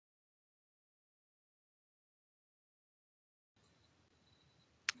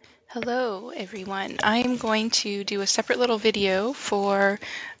Hello everyone. I'm going to do a separate little video for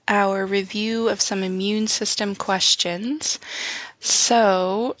our review of some immune system questions.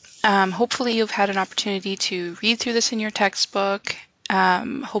 So hopefully you've had an opportunity to read through this in your textbook,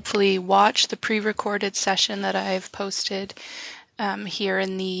 hopefully watch the pre-recorded session that I've posted here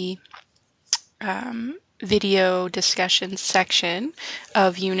in the video discussion section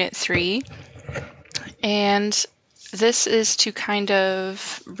of Unit 3. And this is to kind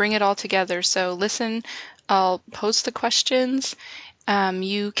of bring it all together. So listen, I'll post the questions.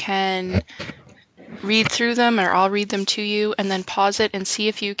 You can read through them, or I'll read them to you, and then pause it and see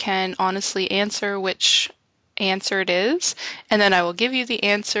if you can honestly answer which answer it is. And then I will give you the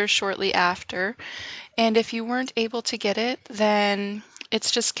answer shortly after. And if you weren't able to get it, then it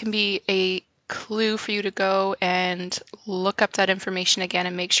just can be a clue for you to go and look up that information again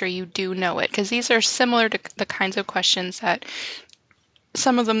and make sure you do know it, because these are similar to the kinds of questions that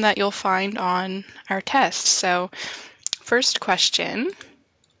some of them that you'll find on our tests. So first question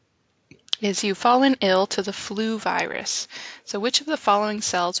is, you've fallen ill to the flu virus. So which of the following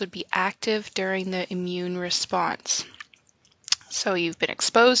cells would be active during the immune response? So you've been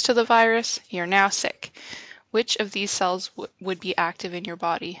exposed to the virus, you're now sick. Which of these cells would be active in your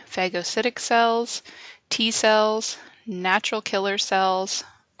body? Phagocytic cells, T cells, natural killer cells,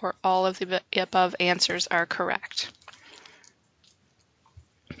 or all of the above answers are correct?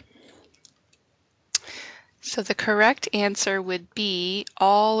 So the correct answer would be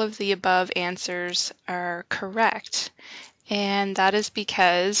all of the above answers are correct. And that is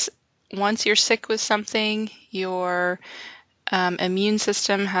because once you're sick with something, your immune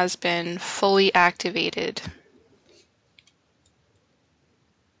system has been fully activated.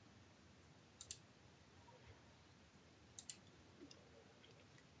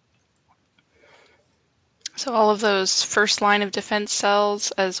 So all of those first line of defense cells,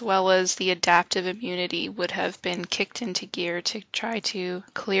 as well as the adaptive immunity, would have been kicked into gear to try to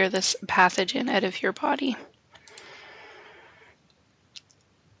clear this pathogen out of your body.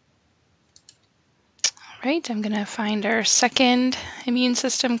 All right, I'm going to find our second immune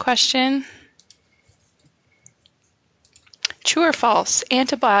system question. True or false?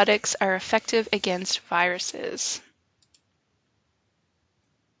 Antibiotics are effective against viruses.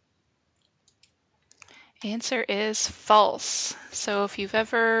 Answer is false. So if you've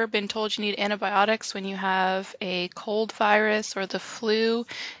ever been told you need antibiotics when you have a cold virus or the flu,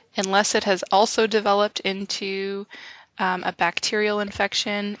 unless it has also developed into a bacterial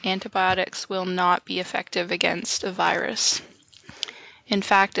infection, antibiotics will not be effective against a virus. In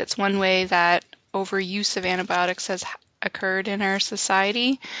fact, it's one way that overuse of antibiotics has occurred in our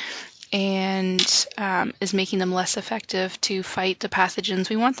society and is making them less effective to fight the pathogens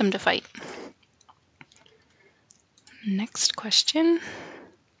we want them to fight. Next question.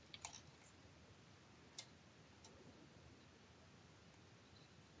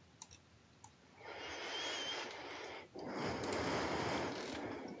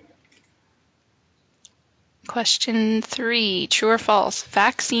 Question 3, true or false?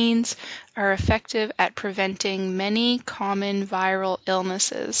 Vaccines are effective at preventing many common viral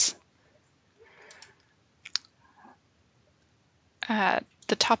illnesses.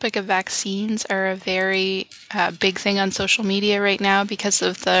 The topic of vaccines are a very big thing on social media right now because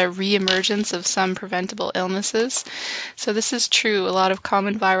of the reemergence of some preventable illnesses. So this is true. A lot of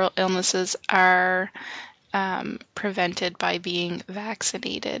common viral illnesses are prevented by being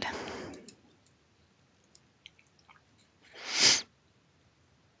vaccinated.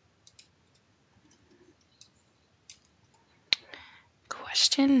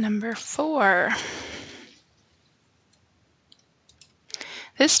 Question number 4.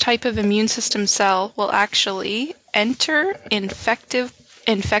 This type of immune system cell will actually enter infected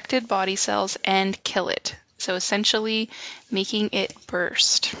body cells and kill it. So essentially making it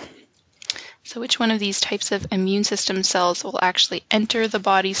burst. So which one of these types of immune system cells will actually enter the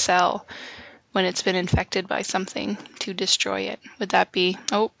body cell when it's been infected by something to destroy it? Would that be,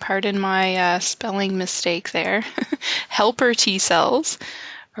 oh, pardon my spelling mistake there, helper T cells?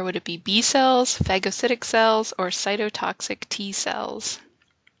 Or would it be B cells, phagocytic cells, or cytotoxic T cells?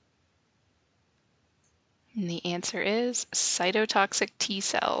 And the answer is cytotoxic T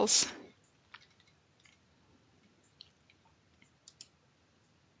cells.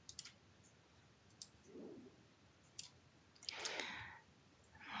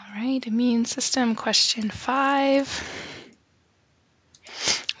 All right, immune system question 5.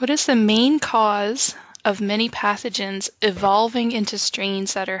 What is the main cause of many pathogens evolving into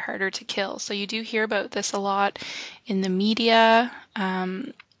strains that are harder to kill? So you do hear about this a lot in the media.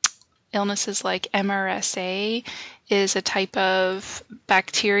 illnesses like MRSA is a type of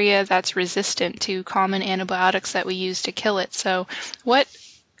bacteria that's resistant to common antibiotics that we use to kill it. So what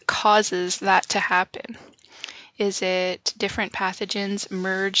causes that to happen? Is it different pathogens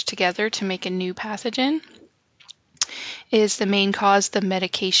merged together to make a new pathogen? Is the main cause the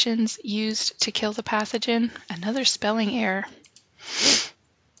medications used to kill the pathogen? Another spelling error.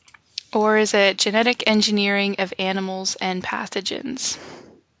 Or is it genetic engineering of animals and pathogens?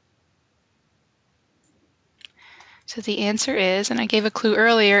 So the answer is, and I gave a clue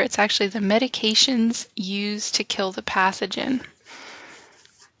earlier, it's actually the medications used to kill the pathogen.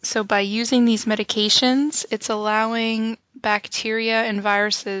 So by using these medications, it's allowing bacteria and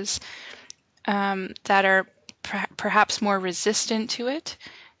viruses that are perhaps more resistant to it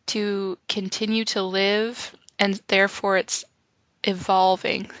to continue to live, and therefore it's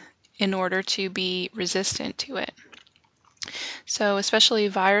evolving in order to be resistant to it. So especially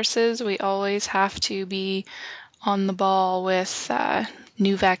viruses, we always have to be on the ball with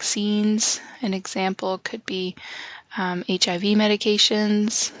new vaccines. An example could be HIV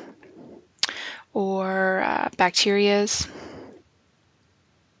medications or bacterias,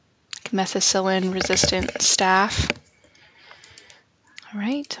 methicillin-resistant staph. All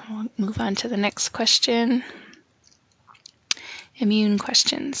right, we'll move on to the next question. Immune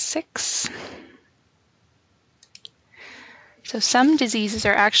question 6. So some diseases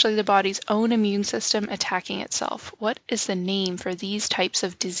are actually the body's own immune system attacking itself. What is the name for these types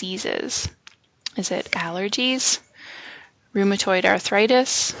of diseases? Is it allergies, rheumatoid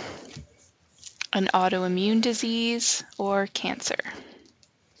arthritis, an autoimmune disease, or cancer?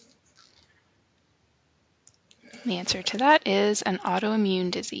 The answer to that is an autoimmune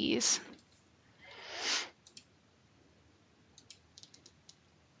disease.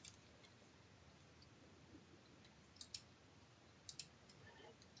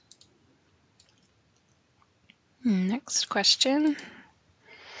 Next question.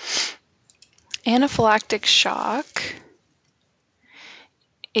 Anaphylactic shock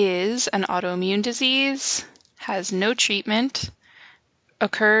is an autoimmune disease, has no treatment,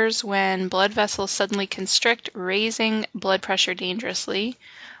 occurs when blood vessels suddenly constrict, raising blood pressure dangerously,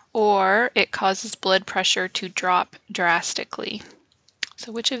 or it causes blood pressure to drop drastically.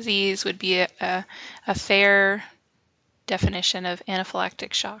 So which of these would be a fair definition of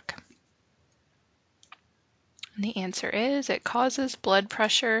anaphylactic shock? And the answer is it causes blood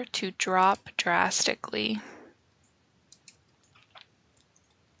pressure to drop drastically.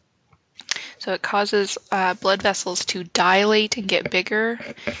 So it causes blood vessels to dilate and get bigger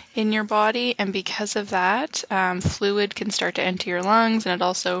in your body, and because of that, fluid can start to enter your lungs, and it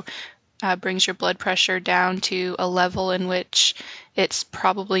also brings your blood pressure down to a level in which it's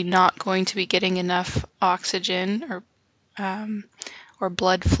probably not going to be getting enough oxygen or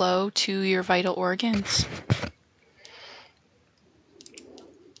blood flow to your vital organs.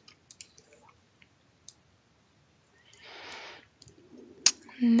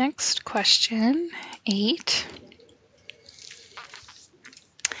 Next question, 8.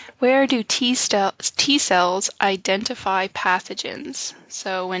 Where do T cells identify pathogens?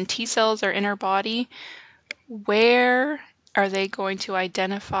 So when T cells are in our body, where are they going to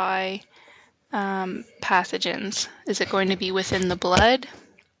identify pathogens? Is it going to be within the blood,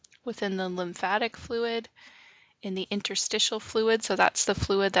 within the lymphatic fluid, in the interstitial fluid, so that's the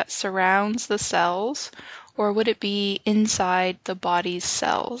fluid that surrounds the cells, or would it be inside the body's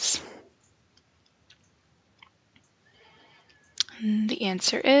cells? And the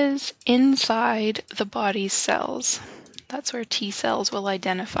answer is inside the body's cells. That's where T cells will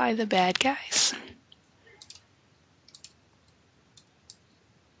identify the bad guys.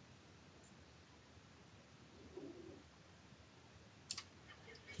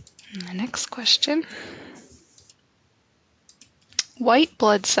 And the next question. White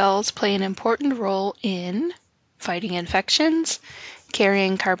blood cells play an important role in fighting infections,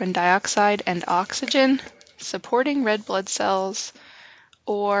 carrying carbon dioxide and oxygen, supporting red blood cells,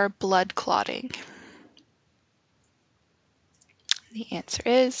 or blood clotting. The answer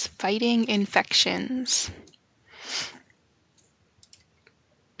is fighting infections.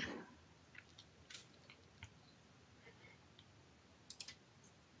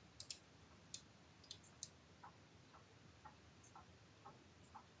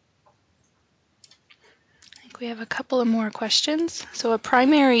 We have a couple of more questions. So a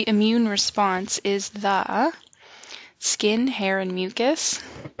primary immune response is the skin, hair, and mucus,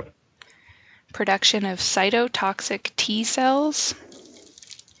 production of cytotoxic T cells,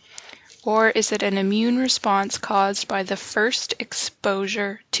 or is it an immune response caused by the first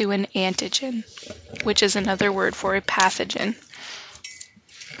exposure to an antigen, which is another word for a pathogen?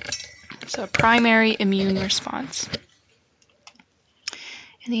 So a primary immune response.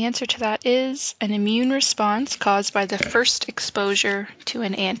 And the answer to that is an immune response caused by the first exposure to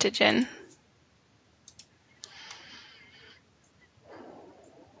an antigen.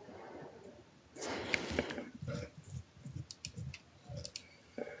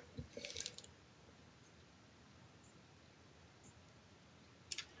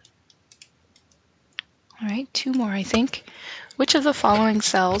 All right, two more, I think. Which of the following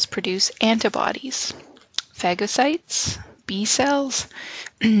cells produce antibodies? Phagocytes, B cells,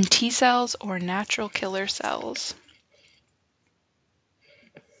 T cells, or natural killer cells?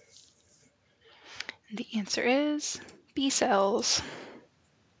 And the answer is B cells.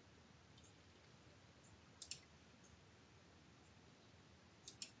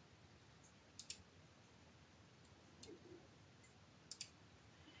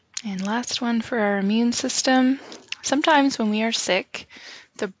 And last one for our immune system. Sometimes when we are sick,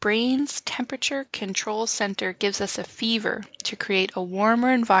 the brain's temperature control center gives us a fever to create a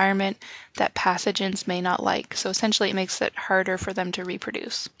warmer environment that pathogens may not like. So essentially it makes it harder for them to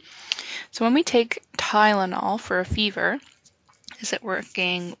reproduce. So when we take Tylenol for a fever, is it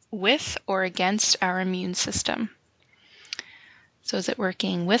working with or against our immune system? So is it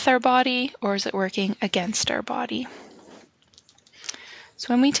working with our body or is it working against our body? So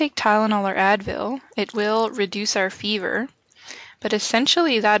when we take Tylenol or Advil, it will reduce our fever, but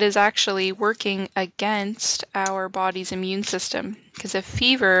essentially that is actually working against our body's immune system because a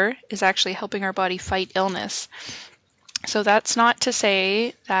fever is actually helping our body fight illness. So that's not to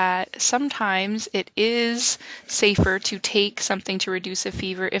say that sometimes it is safer to take something to reduce a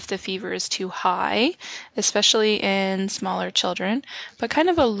fever if the fever is too high, especially in smaller children, but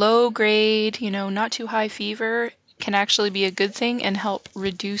kind of a low grade, not too high fever can actually be a good thing and help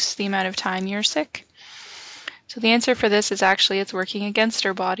reduce the amount of time you're sick. So the answer for this is actually it's working against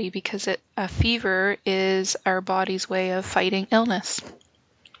our body because a fever is our body's way of fighting illness.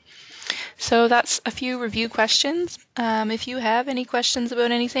 So that's a few review questions. If you have any questions about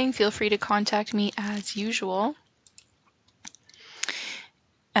anything, feel free to contact me as usual.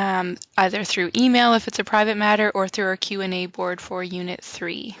 Either through email if it's a private matter or through our Q&A board for Unit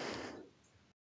 3.